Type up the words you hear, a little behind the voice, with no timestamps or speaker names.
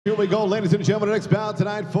Here we go, ladies and gentlemen. Next bout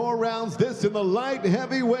tonight, 4 rounds. This in the light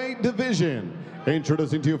heavyweight division.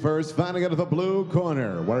 Introducing to you first, fighting out of the blue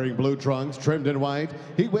corner, wearing blue trunks, trimmed in white.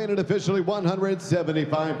 He weighed in officially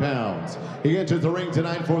 175 pounds. He enters the ring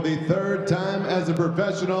tonight for the 3rd time as a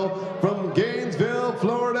professional from Gainesville,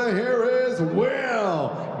 Florida. Here is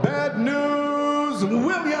Will Bad News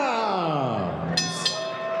Williams.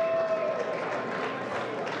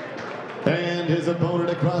 And his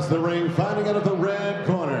opponent across the ring, fighting out of the red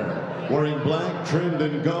corner, wearing black, trimmed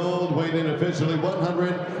in gold, weighed in officially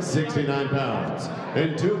 169 pounds.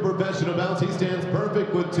 In 2 professional bouts, he stands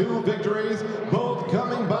perfect with 2 victories, both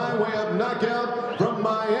coming by way of knockout. From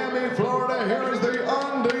Miami, Florida, here is the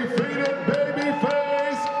undefeated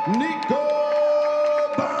babyface,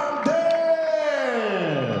 Niko VALDES.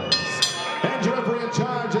 And your referee in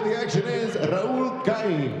charge of the action is Raul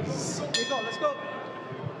Caiz. Niko, let's go.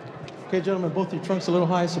 Okay, gentlemen, both your trunks a little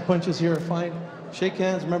high, so punches here are fine. Shake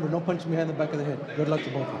hands. Remember, no punching behind the back of the head. Good luck to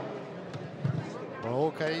both of you.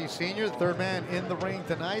 Raul Caiz Sr., the 3rd man in the ring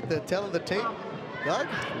tonight. The tell of the tape. Doug,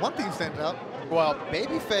 one thing stands out. Well,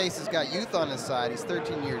 Babyface has got youth on his side. He's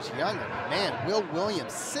 13 years younger. Man, Will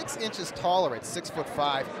Williams, 6 inches taller at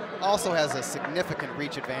 6'5", also has a significant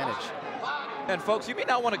reach advantage. And folks, you may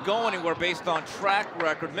not want to go anywhere based on track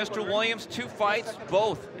record. Mr. Williams, 2 fights,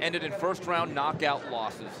 both ended in 1st round knockout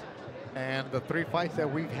losses. And the 3 fights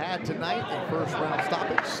that we've had tonight, a 1st round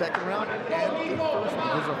stoppage, 2nd round, and the 1st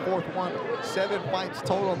one. There's a 4th one. 7 fights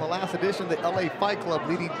total in the last edition. The LA Fight Club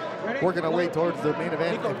working our way towards the main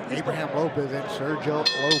event. And Abraham Lopez and Sergio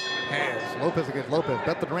Lopez. Lopez against Lopez.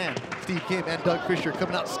 Beth Duran, Steve Kim, and Doug Fisher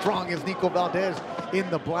coming out strong as Niko VALDES in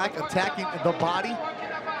the black, attacking the body.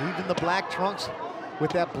 Even the black trunks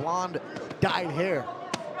with that blonde dyed hair.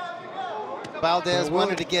 VALDES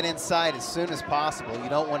wanted to get inside as soon as possible. You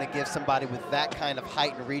don't want to give somebody with that kind of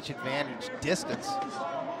height and reach advantage distance.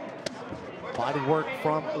 Body work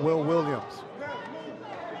from Will Williams.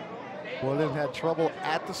 Williams had trouble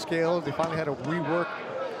at the scales. They finally had to rework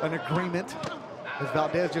an agreement as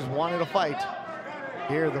VALDES just wanted a fight.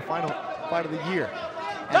 Here, the final fight of the year.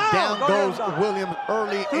 And down goes Williams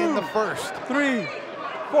early in the 1st. 3,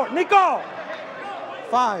 4, Niko!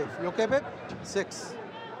 5, you okay, babe? 6,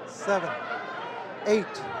 7, 8,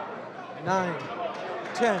 9,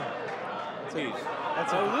 10. That's it.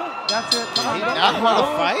 That's it. That's it. Come on, Not want to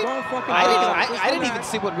fight? I didn't even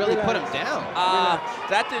see what really put him down.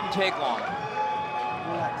 That didn't take long.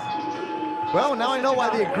 Relax. Well, now I know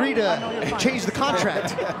why they agreed to change the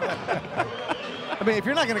contract. I mean, if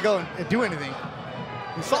you're not going to go and do anything,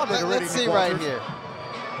 you saw that already. Let's see right here.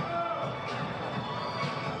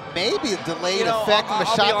 Maybe a delayed effect from a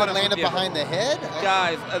shot that landed behind the head.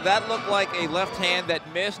 Guys, that looked like a left hand that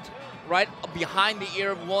missed right behind the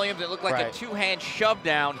ear of Williams. It looked like a 2-hand shove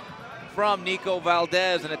down from Niko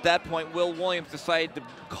VALDES, and at that point, Will Williams decided to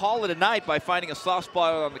call it a night by finding a soft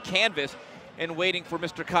spot on the canvas and waiting for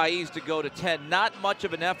Mr. Caiz to go to 10. Not much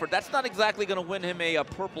of an effort. That's not exactly going to win him a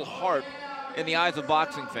Purple Heart in the eyes of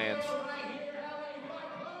boxing fans.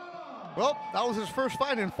 Well, that was his 1st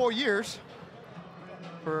fight in 4 years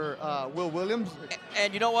for Will Williams.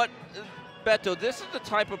 And you know what, Beto, this is the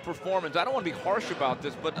type of performance, I don't want to be harsh about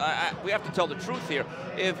this, but we have to tell the truth here.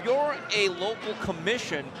 If you're a local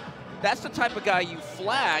commission, that's the type of guy you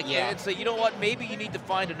flag and say, you know what, maybe you need to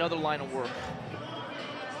find another line of work.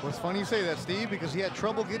 Well, it's funny you say that, Steve, because he had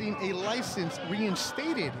trouble getting a license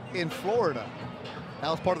reinstated in Florida.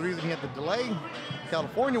 That was part of the reason he had the delay.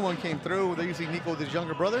 California one came through. They're using Niko with his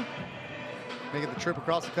younger brother, making the trip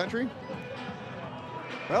across the country.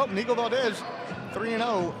 Well, Niko VALDES,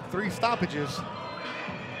 3-0, 3 stoppages.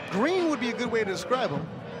 Green would be a good way to describe him.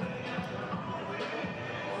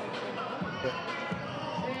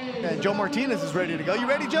 And Joe Martinez is ready to go. You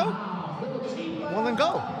ready, Joe? Well, then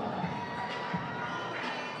go.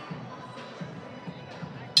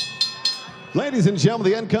 Ladies and gentlemen,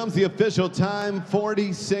 the end comes the official time,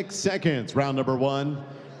 46 seconds. Round number 1.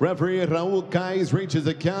 Referee Raul Caiz reaches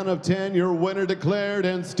a count of 10. Your winner declared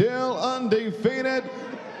and still undefeated,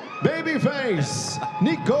 babyface,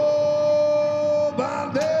 Niko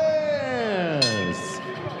VALDES.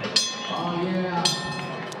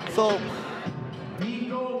 So,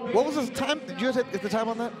 what was the time? Did you guys hit the time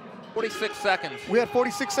on that? 46 seconds. We had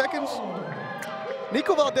 46 seconds?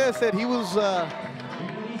 Niko VALDES said he was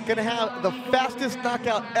going to have the fastest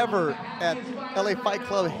knockout ever at LA Fight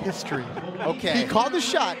Club history. Okay. He called the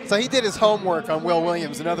shot. So he did his homework on Will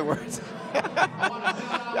Williams, in other words.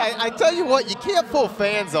 I tell you what, you can't fool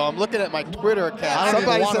fans though. I'm looking at my Twitter account.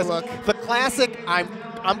 Somebody says the classic,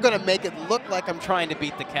 I'm going to make it look like I'm trying to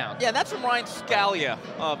beat the count. Yeah, that's from Ryan Scalia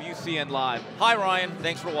of UCN Live. Hi, Ryan.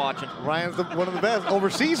 Thanks for watching. Ryan's one of the best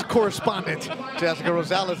overseas correspondent. Jessica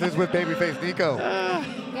Rosales is with babyface Niko.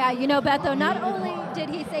 Yeah, you know, Beto, not only did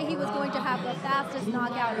he say he was going to have the fastest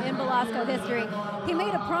knockout in Velasco history, he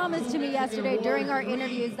made a promise to me yesterday during our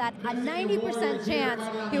interviews that a 90% chance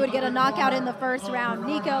he would get a knockout in the first round.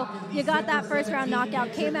 Niko, you got that first round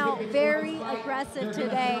knockout, came out very aggressive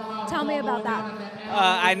today. Tell me about that.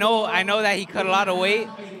 I know that he cut a lot of weight,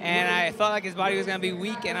 and I felt like his body was going to be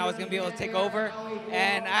weak, and I was going to be able to take over.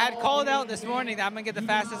 And I had called out this morning that I'm going to get the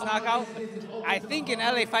fastest knockout, I think, in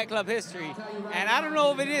LA Fight Club history. And I don't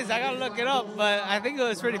know if it is. I got to look it up, but I think it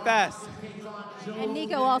was pretty fast. And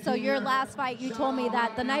Niko, also, your last fight, you told me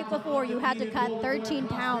that the night before you had to cut 13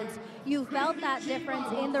 pounds. You felt that difference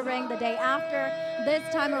in the ring the day after. This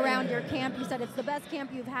time around your camp, you said it's the best camp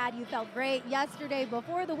you've had. You felt great. Yesterday,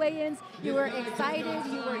 before the weigh-ins, you were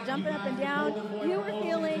excited. You were jumping up and down. You were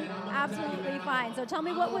feeling absolutely fine. So tell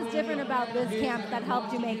me what was different about this camp that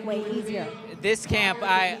helped you make weight easier? This camp,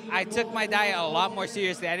 I took my diet a lot more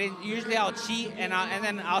seriously. Usually I'll cheat and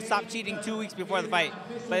then I'll stop cheating 2 weeks before the fight.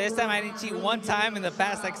 But this time I didn't cheat one time in the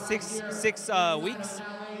past like six weeks.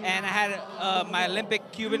 And I had my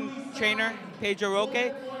Olympic Cuban trainer, Pedro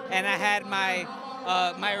Roque, and I had my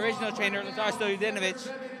my original trainer, Lazar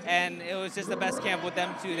Stoyanovich, and it was just the best camp with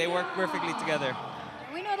them two. They work perfectly together.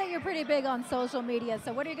 We know that you're pretty big on social media,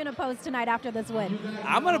 so what are you going to post tonight after this win?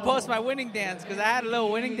 I'm going to post my winning dance because I had a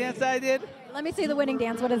little winning dance that I did. Let me see the winning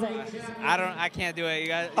dance. What is it? I can't do it. You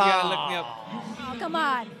got to look me up. Oh, come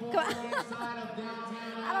on.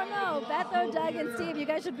 I don't know. Beto, Doug, and Steve, you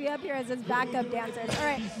guys should be up here as his backup dancers. All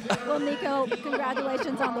right. Well, Niko,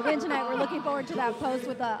 congratulations on the win tonight. We're looking forward to that post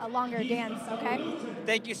with a longer dance, okay?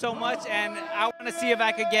 Thank you so much, and I want to see if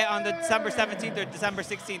I could get on the December 17th or December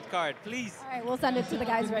 16th card, please. All right, we'll send it to the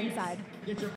guys ringside.